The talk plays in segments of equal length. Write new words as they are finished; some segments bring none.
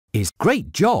is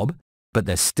great job, but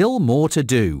there's still more to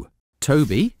do.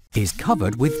 Toby is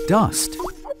covered with dust.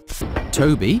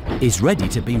 Toby is ready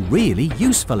to be really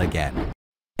useful again.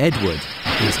 Edward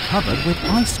is covered with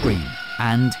ice cream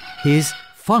and his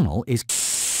funnel is...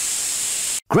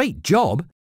 Great job,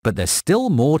 but there's still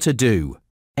more to do.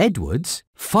 Edward's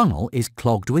funnel is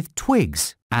clogged with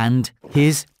twigs and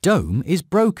his dome is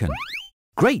broken.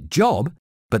 Great job,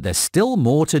 but there's still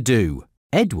more to do.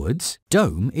 Edward's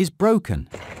dome is broken.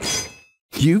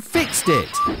 You fixed it!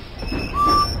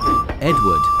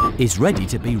 Edward is ready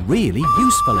to be really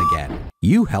useful again.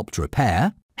 You helped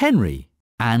repair Henry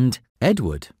and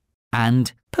Edward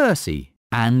and Percy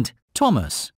and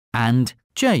Thomas and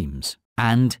James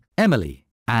and Emily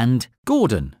and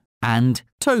Gordon and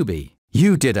Toby.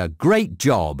 You did a great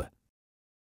job.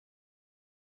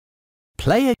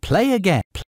 Play again.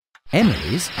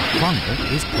 Emily's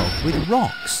funnel is clogged with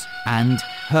rocks and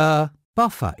her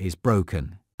buffer is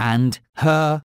broken and her